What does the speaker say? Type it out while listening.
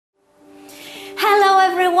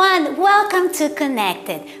everyone, welcome to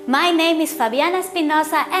Connected. My name is Fabiana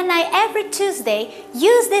Espinosa and I every Tuesday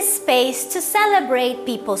use this space to celebrate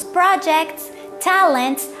people's projects,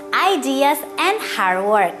 talents, ideas and hard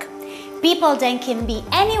work. People that can be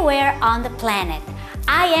anywhere on the planet.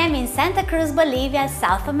 I am in Santa Cruz, Bolivia,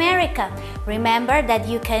 South America. Remember that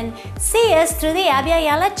you can see us through the Abya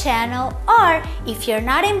Yala channel, or if you're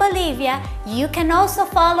not in Bolivia, you can also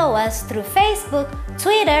follow us through Facebook,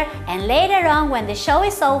 Twitter, and later on when the show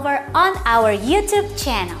is over on our YouTube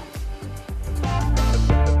channel.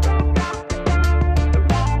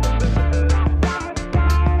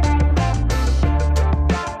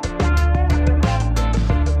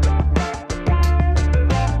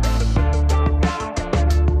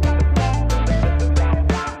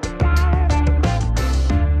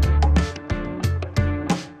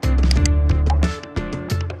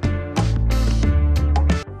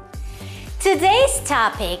 Today's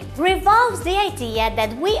topic revolves the idea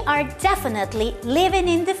that we are definitely living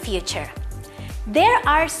in the future. There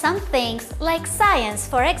are some things, like science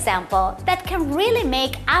for example, that can really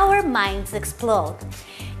make our minds explode.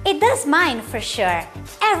 It does mine for sure,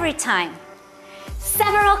 every time.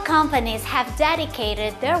 Several companies have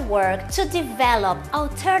dedicated their work to develop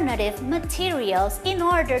alternative materials in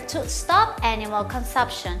order to stop animal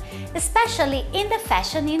consumption, especially in the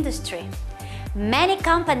fashion industry. Many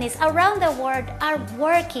companies around the world are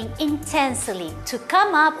working intensely to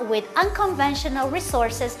come up with unconventional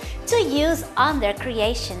resources to use on their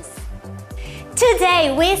creations.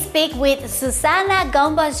 Today we speak with Zuzana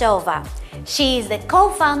Gombozova. She is the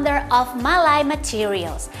co-founder of Malai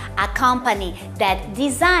Materials, a company that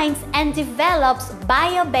designs and develops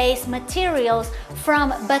bio-based materials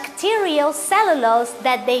from bacterial cellulose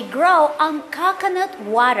that they grow on coconut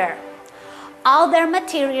water. All their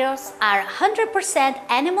materials are 100%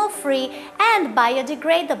 animal-free and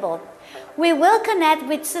biodegradable. We will connect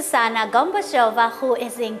with Zuzana Gombozova, who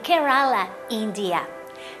is in Kerala, India.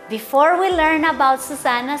 Before we learn about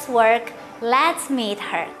Zuzana's work, let's meet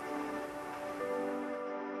her.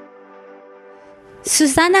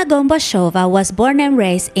 Zuzana Gombozova was born and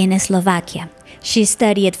raised in Slovakia. She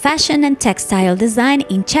studied fashion and textile design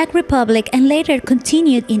in Czech Republic and later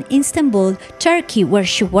continued in Istanbul, Turkey, where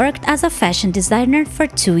she worked as a fashion designer for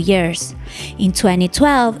 2 years. In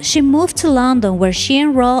 2012, she moved to London where she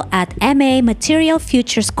enrolled at MA Material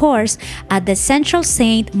Futures course at the Central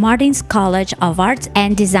St. Martin's College of Arts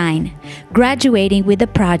and Design, graduating with the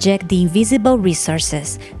project The Invisible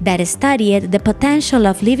Resources that studied the potential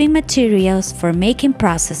of living materials for making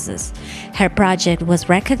processes. Her project was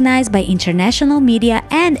recognized by international media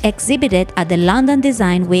and exhibited at the London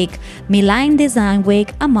Design Week, Milan Design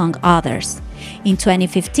Week, among others. In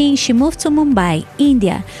 2015, she moved to Mumbai,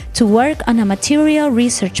 India, to work on a material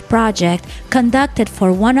research project conducted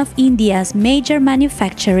for one of India's major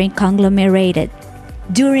manufacturing conglomerates.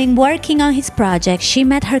 During working on his project, she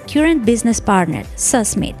met her current business partner,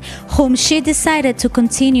 Susmit, whom she decided to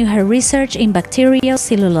continue her research in bacterial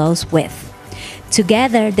cellulose with.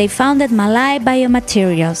 Together, they founded Malai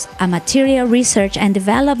Biomaterials, a material research and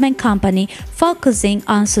development company focusing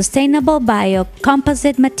on sustainable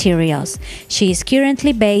biocomposite materials. She is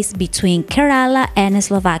currently based between Kerala and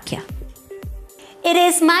Slovakia. It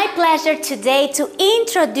is my pleasure today to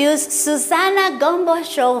introduce Zuzana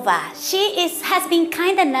Gombozova. She has been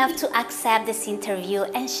kind enough to accept this interview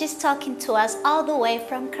and she's talking to us all the way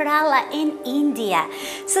from Kerala in India.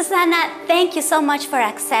 Zuzana, thank you so much for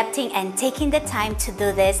accepting and taking the time to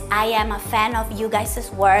do this. I am a fan of you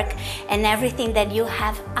guys' work and everything that you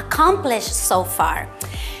have accomplished so far.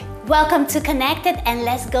 Welcome to Connected, and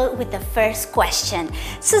let's go with the first question.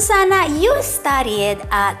 Zuzana, you studied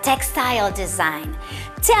textile design.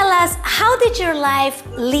 Tell us, how did your life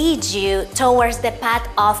lead you towards the path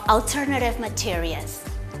of alternative materials?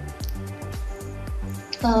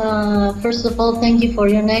 First of all, thank you for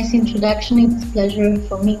your nice introduction. It's a pleasure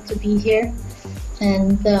for me to be here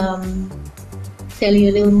and tell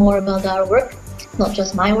you a little more about our work. It's not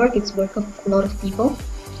just my work, it's work of a lot of people.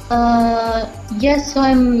 Yes, so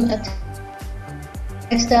I'm a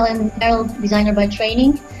textile and apparel designer by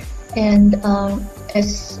training, and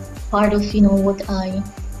as part of what I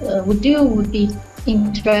would do would be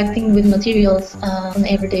interacting with materials in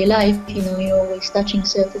everyday life. You're always touching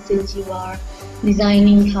surfaces, you are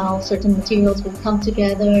designing how certain materials will come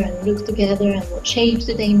together and look together and what shapes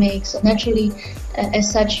do they make. So naturally,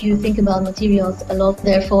 as such, you think about materials a lot.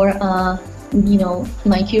 Therefore,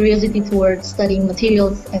 my curiosity towards studying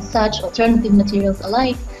materials as such, alternative materials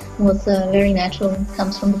alike, was very natural and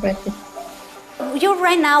comes from the practice. You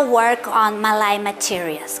right now work on Malai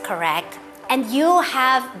Materials, correct? And you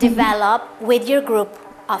have developed with your group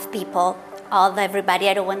of people all everybody.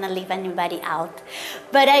 I don't want to leave anybody out.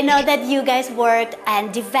 But I know that you guys worked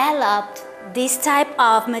and developed this type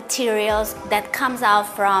of materials that comes out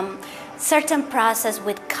from certain process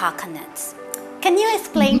with coconuts. Can you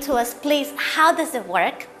explain to us, please, how does it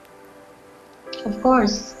work? Of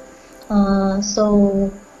course.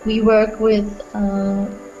 So we work with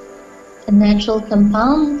a natural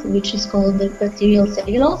compound which is called the bacterial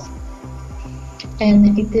cellulose,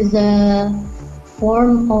 and it is a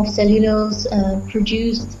form of cellulose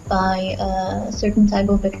produced by a certain type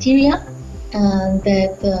of bacteria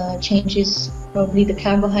that changes probably the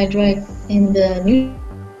carbohydrate in the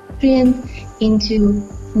nutrient into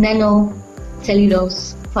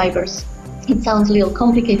nanocellulose fibers. It sounds a little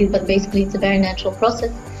complicated, but basically it's a very natural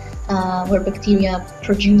process where bacteria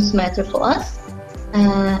produce matter for us,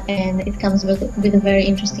 and it comes with a very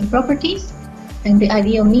interesting properties. And the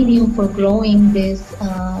ideal medium for growing this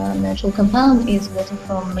natural compound is water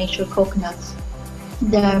from mature coconuts.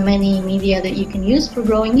 There are many media that you can use for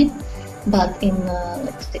growing it, but in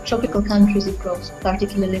let's say tropical countries it grows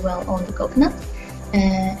particularly well on the coconut.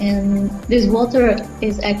 And this water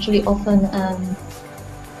is actually often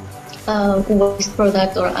a waste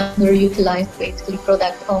product or underutilized basically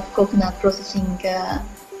product of coconut processing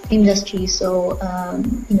industry. So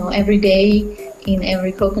every day in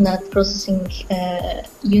every coconut processing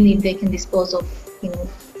unit they can dispose of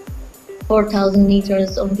 4,000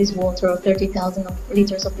 liters of this water or 30,000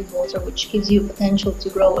 liters of this water, which gives you potential to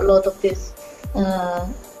grow a lot of this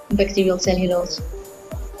bacterial cellulose.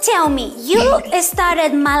 Tell me, you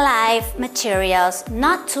started Malai Materials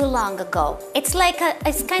not too long ago. It's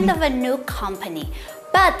kind of a new company.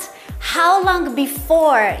 But how long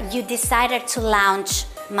before you decided to launch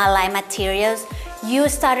Malai Materials, you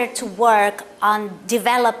started to work on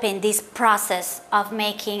developing this process of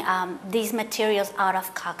making these materials out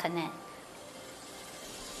of coconut?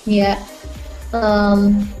 Yeah.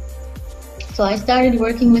 So I started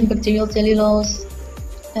working with bacterial cellulose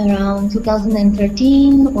around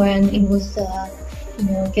 2013, when it was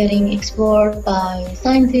getting explored by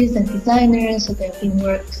scientists and designers. So there have been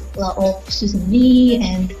works of Susan Lee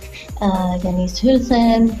and Janice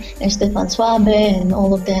Hulsen and Stefan Swabe, and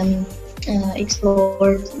all of them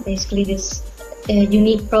explored basically this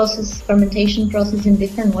unique process, fermentation process, in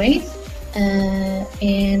different ways.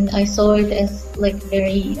 And I saw it as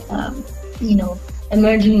very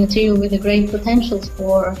emerging material with a great potential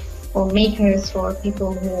for makers, for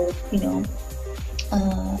people who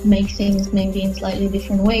make things maybe in slightly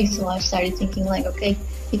different ways. So I started thinking okay,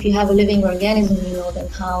 if you have a living organism, then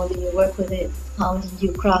how do you work with it? How do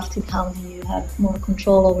you craft it? How do you have more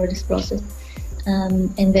control over this process?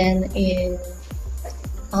 And then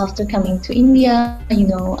after coming to India,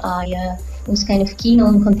 I was kind of keen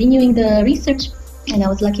on continuing the research, and I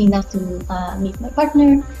was lucky enough to meet my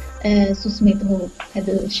partner, Susmit, who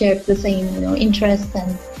had shared the same interest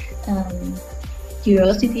and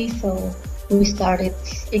curiosity. So we started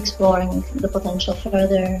exploring the potential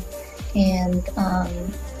further, and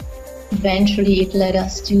eventually it led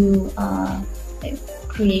us to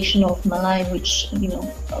creation of Malai, which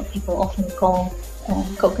people often call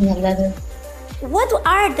coconut leather. What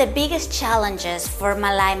are the biggest challenges for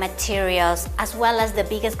Malai Materials, as well as the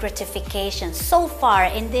biggest gratifications so far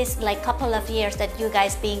in this couple of years that you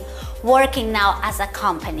guys been working now as a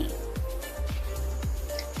company?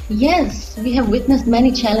 Yes, we have witnessed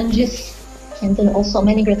many challenges and then also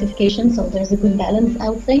many gratifications, so there's a good balance, I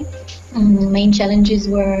would say. Main challenges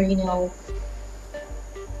were,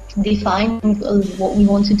 defining what we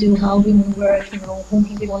want to do, how we work, whom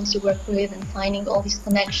we want to work with, and finding all these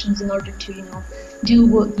connections in order to, do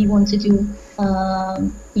what we want to do.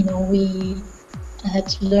 We had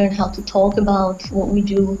to learn how to talk about what we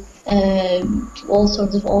do to all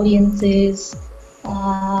sorts of audiences.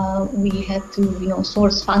 We had to,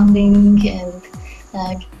 source funding and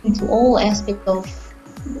get into all aspects of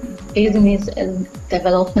business and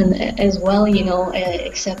development as well,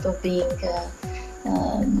 except of being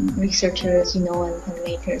researchers, and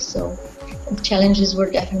makers. So the challenges were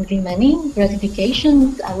definitely many.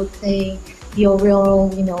 Gratifications, I would say, the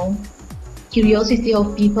overall, curiosity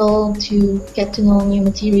of people to get to know new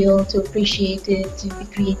material, to appreciate it, to be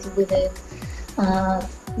creative with it.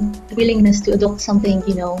 Willingness to adopt something,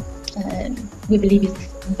 we believe is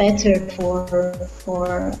better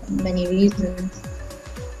for many reasons.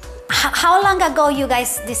 How long ago you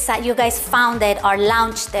guys founded or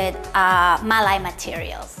launched Malai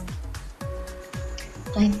Materials?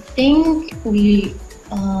 I think we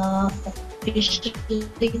officially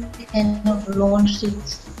kind of launched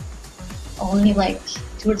it only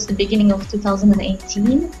towards the beginning of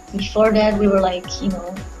 2018. Before that, we were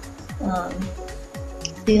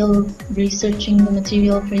still researching the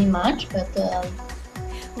material pretty much, but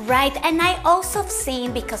right, and I also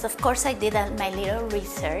seen, because of course I did my little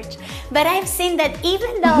research, but I've seen that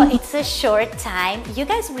even though it's a short time, you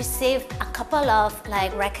guys received a couple of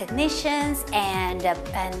like recognitions and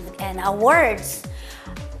awards.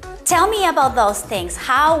 Tell me about those things.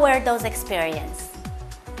 How were those experiences?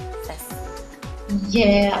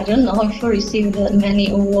 Yeah, I don't know if we received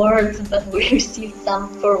many awards, but we received some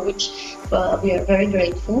for which we are very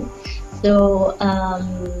grateful. So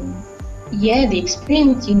yeah, the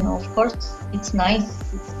experience, you know, of course, it's nice.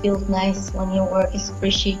 It feels nice when your work is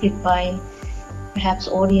appreciated by perhaps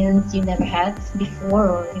audience you never had before,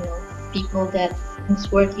 or you know, people that whose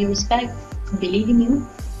work you respect, believe in you.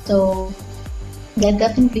 So that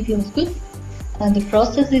definitely feels good. And the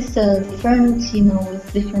process is different, you know,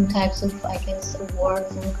 with different types of, I guess,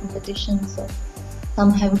 awards and competitions. So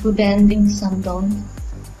some have good endings, some don't.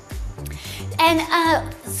 And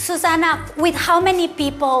Zuzana, with how many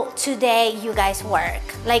people today you guys work?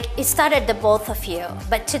 Like, it started the both of you,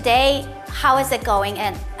 but today, how is it going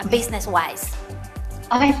and business-wise?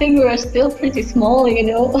 I think we're still pretty small, you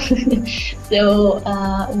know. So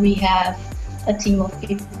we have a team of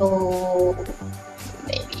people,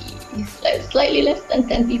 maybe slightly less than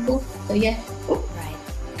 10 people. So yeah. Right.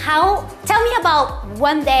 Tell me about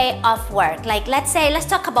one day of work. Like, let's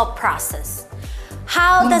talk about process.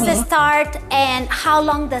 How does it start and how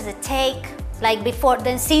long does it take? Like before,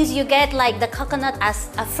 then since you get like the coconut as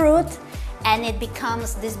a fruit and it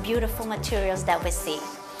becomes these beautiful materials that we see.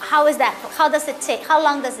 How is that? How does it take? How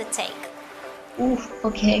long does it take?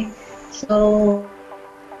 Okay. So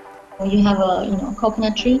you have a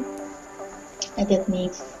coconut tree, and that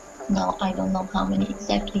needs, now I don't know how many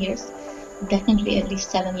exact years, definitely at least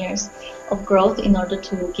 7 years of growth in order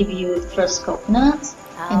to give you the first coconuts.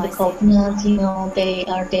 And the coconuts, you know, they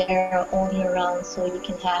are there all year round, so you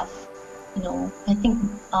can have, you know, I think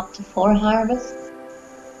up to 4 harvests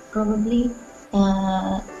probably.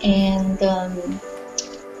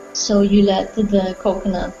 So you let the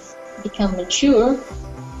coconuts become mature.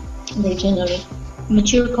 They generally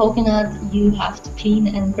mature coconut you have to clean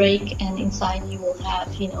and break, and inside you will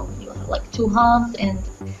have, you know, you'll have like 2 halves, and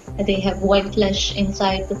they have white flesh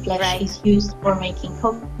inside. The flesh is used for making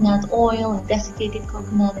coconut oil and desiccated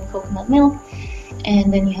coconut and coconut milk.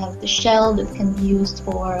 And then you have the shell that can be used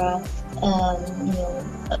for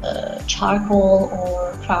charcoal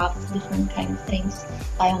or craft, different kind of things,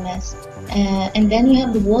 biomass. And then you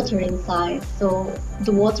have the water inside. So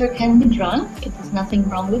the water can be drunk. There's nothing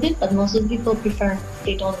wrong with it, but most of the people prefer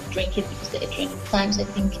they don't drink it because they drink it. Sometimes I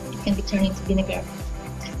think it can be turned into vinegar.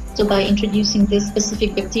 So by introducing this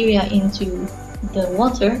specific bacteria into the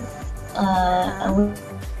water with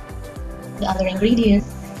the other ingredients,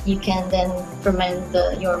 you can then ferment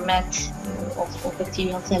your mat of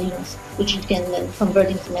bacterial cellulose, which you can then convert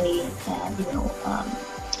into many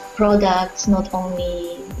products, not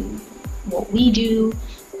only what we do,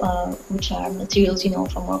 which are materials, you know,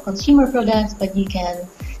 for more consumer products, but you can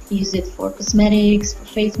use it for cosmetics, for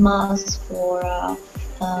face masks, for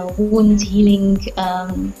wound healing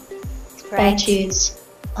patches,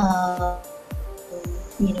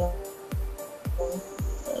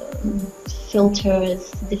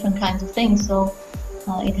 filters, different kinds of things. So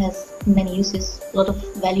it has many uses, a lot of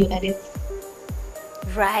value added.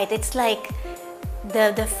 Right, it's like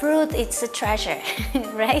the fruit, it's a treasure,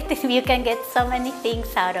 right? You can get so many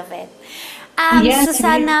things out of it. Yes,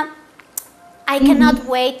 Zuzana, I cannot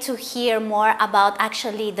wait to hear more about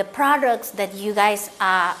actually the products that you guys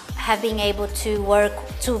have been able to work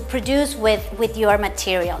to produce with your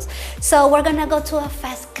materials. So we're gonna go to a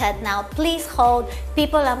fast cut now. Please hold.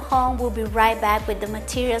 People at home will be right back with the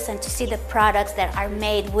materials and to see the products that are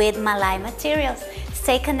made with Malai Materials.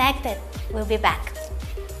 Stay connected. We'll be back.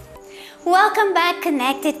 Welcome back,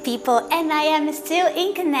 connected people, and I am still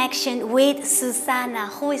in connection with Zuzana,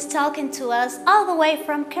 who is talking to us all the way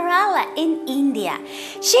from Kerala in India.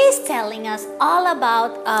 She is telling us all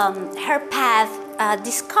about her path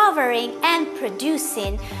discovering and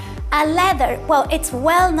producing a leather. Well, it's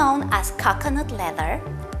well known as coconut leather,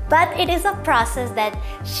 but it is a process that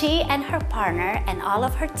she and her partner and all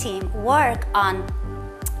of her team work on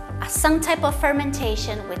some type of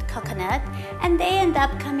fermentation with coconut, and they end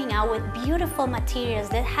up coming out with beautiful materials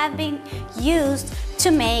that have been used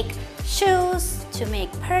to make shoes, to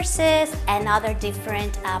make purses, and other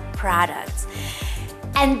different products.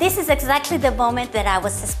 And this is exactly the moment that I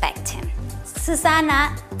was suspecting.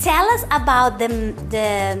 Zuzana, tell us about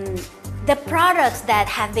the products that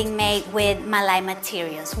have been made with Malai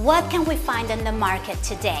Materials. What can we find in the market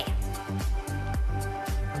today?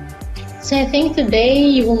 So I think today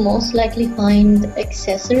you will most likely find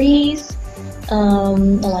accessories,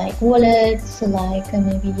 like wallets, like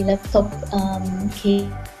maybe laptop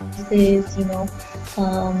cases,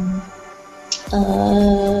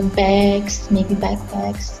 bags, maybe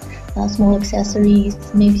backpacks, small accessories,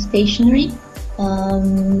 maybe stationery.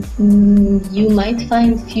 You might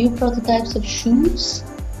find few prototypes of shoes,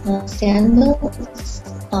 sandals.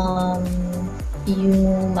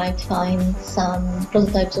 You might find some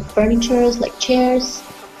prototypes of furniture, like chairs,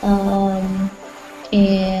 and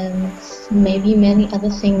maybe many other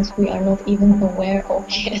things we are not even aware of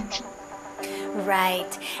yet.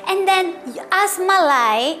 Right. And then as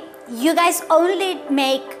Malai, you guys only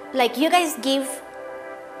make, like you guys give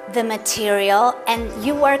the material and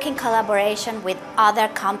you work in collaboration with other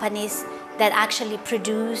companies that actually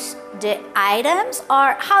produce the items,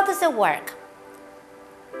 or how does it work?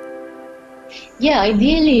 Yeah,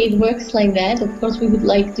 ideally it works like that. Of course, we would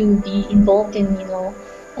like to be involved in,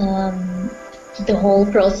 the whole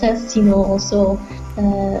process, also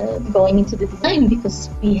going into the design, because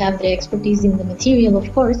we have the expertise in the material,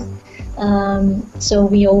 of course. So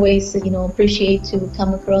we always, appreciate to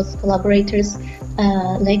come across collaborators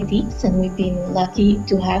like these, and we've been lucky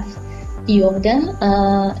to have few of them.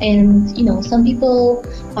 And some people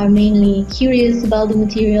are mainly curious about the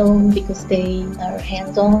material because they are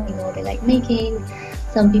hands-on, they like making.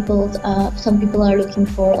 Some people are looking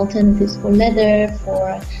for alternatives for leather,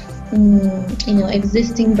 for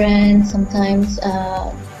existing brands. Sometimes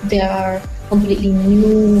there are completely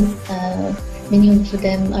new. Many of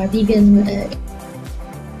them are vegan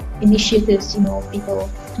initiatives. People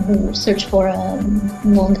who search for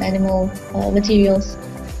non-animal materials.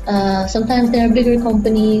 Sometimes there are bigger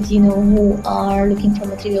companies, who are looking for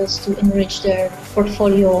materials to enrich their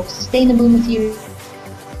portfolio of sustainable materials.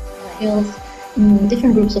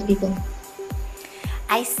 Different groups of people.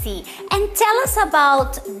 I see. And tell us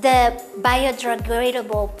about the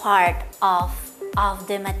biodegradable part of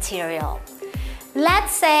the material.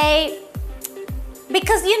 Let's say,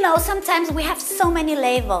 because sometimes we have so many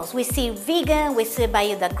labels. We see vegan, we see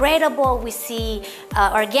biodegradable, we see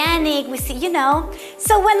organic, we see,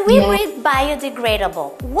 So when we read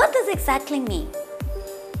biodegradable, what does it exactly mean?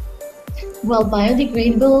 Well,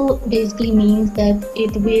 biodegradable basically means that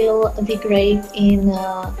it will degrade in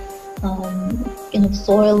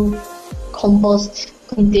soil compost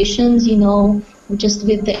conditions, just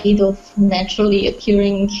with the aid of naturally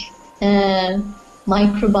occurring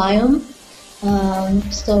microbiome.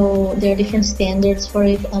 So there are different standards for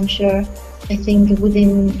it, I'm sure. I think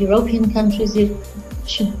within European countries it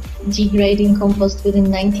should degrade in compost within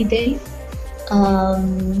 90 days.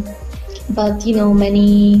 But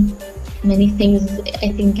many things,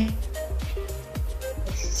 I think,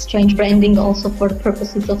 strange branding also for the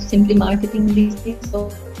purposes of simply marketing these things.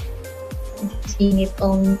 So seeing it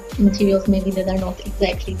on materials maybe that are not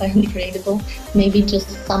exactly biodegradable. Maybe just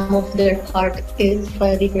some of their part is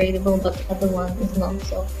biodegradable, but the other one is not.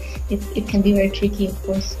 So it can be very tricky, of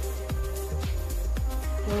course.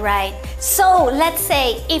 Right. So let's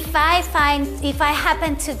say if I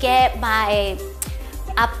happen to get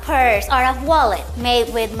a purse or a wallet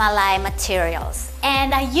made with Malai Materials,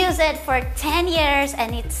 and I use it for 10 years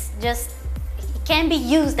and it can't be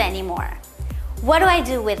used anymore. What do I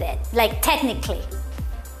do with it, like technically?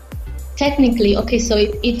 Technically, okay, so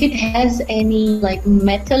if it has any like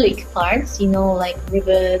metallic parts, like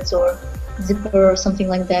rivets or zipper or something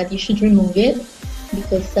like that, you should remove it,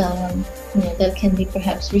 because that can be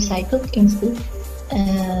perhaps recycled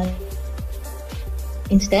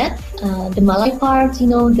instead. The Malai part,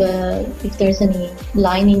 if there's any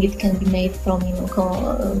lining, it can be made from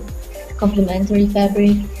complementary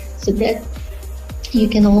fabric, so that you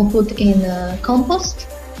can all put in compost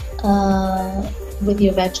with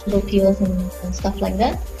your vegetable peels and stuff like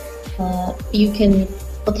that. You can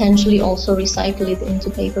potentially also recycle it into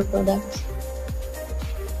paper products.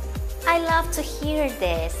 I love to hear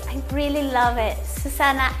this. I really love it.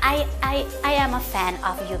 Zuzana, I am a fan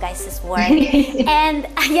of you guys' work. And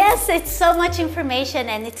yes, it's so much information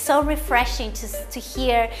and it's so refreshing to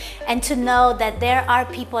hear and to know that there are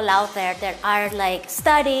people out there that are like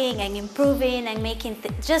studying and improving and making,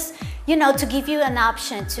 just, to give you an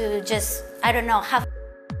option to just, I don't know, have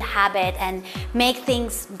a habit and make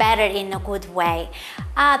things better in a good way.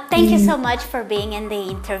 Thank you so much for being in the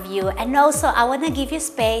interview, and also I want to give you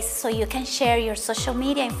space so you can share your social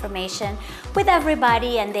media information with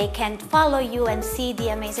everybody and they can follow you and see the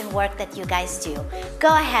amazing work that you guys do. Go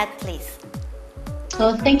ahead, please.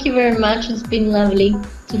 Oh, thank you very much. It's been lovely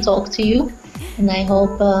to talk to you, and I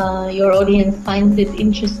hope your audience finds it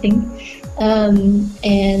interesting.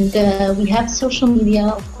 And we have social media,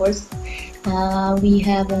 of course. We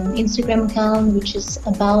have an Instagram account which is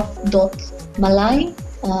about.malai.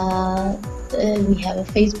 We have a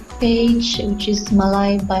Facebook page which is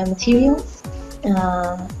Malai Materials.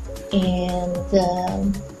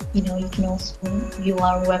 You can also view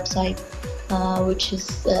our website which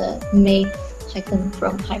is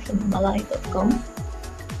made-from-malai.com.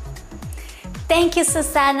 Thank you,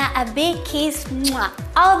 Zuzana. A big kiss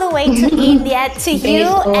all the way to India, to you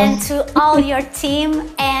and to all your team.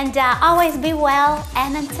 And always be well.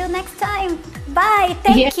 And until next time, bye.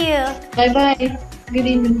 Thank you. Bye-bye. Good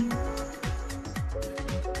evening.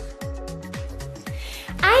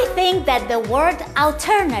 I think that the word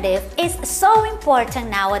alternative is so important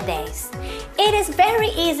nowadays. It is very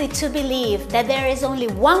easy to believe that there is only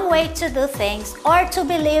one way to do things, or to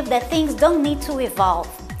believe that things don't need to evolve,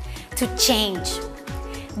 to change.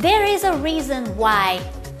 There is a reason why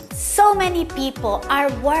so many people are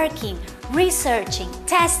working, researching,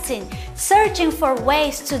 testing, searching for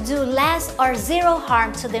ways to do less or zero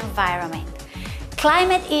harm to the environment.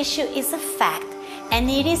 Climate issue is a fact, and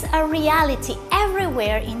it is a reality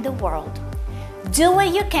everywhere in the world. Do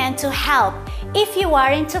what you can to help. If you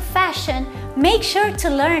are into fashion, make sure to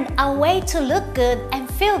learn a way to look good and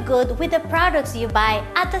feel good with the products you buy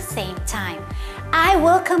at the same time. I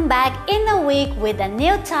will come back in a week with a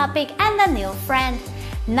new topic and a new friend.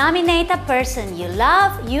 Nominate a person you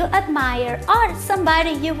love, you admire, or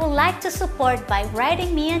somebody you would like to support by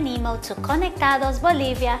writing me an email to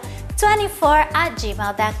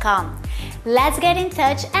conectadosbolivia24@gmail.com. Let's get in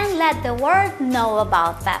touch and let the world know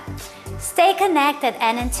about that. Stay connected,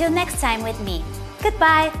 and until next time with me.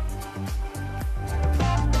 Goodbye.